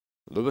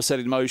Lewis set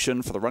in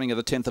motion for the running of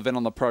the 10th event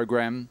on the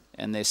program,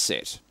 and they're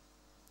set.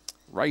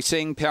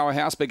 Racing,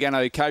 Powerhouse began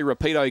okay.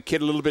 Rapido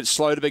Kid a little bit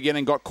slow to begin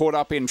and got caught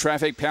up in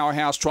traffic.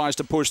 Powerhouse tries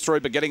to push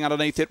through, but getting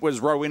underneath it was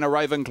Rowena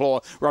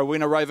Ravenclaw.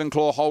 Rowena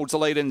Ravenclaw holds the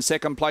lead in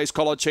second place.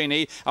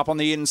 Colaccini up on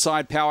the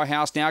inside.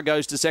 Powerhouse now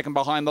goes to second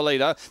behind the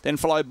leader, then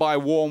followed by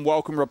Warm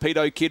Welcome.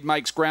 Rapido Kid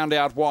makes ground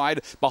out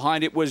wide.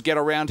 Behind it was Get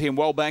Around Him.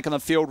 Well back in the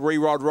field,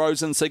 Rerod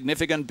Rosen,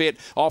 significant bit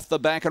off the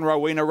back, and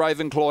Rowena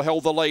Ravenclaw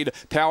held the lead.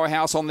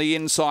 Powerhouse on the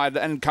inside,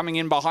 and coming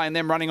in behind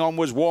them, running on,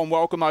 was Warm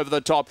Welcome over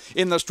the top.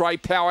 In the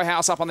straight,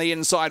 Powerhouse up on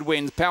the inside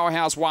wins.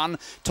 Powerhouse won.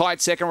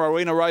 Tight second,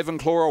 Rowena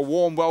Ravenclaw, a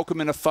Warm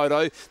Welcome in a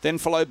photo. Then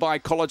followed by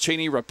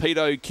Colaccini,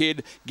 Rapido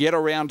Kid, Get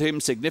Around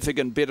Him,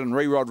 significant bit, and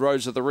Rerod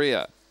Rose at the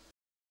rear.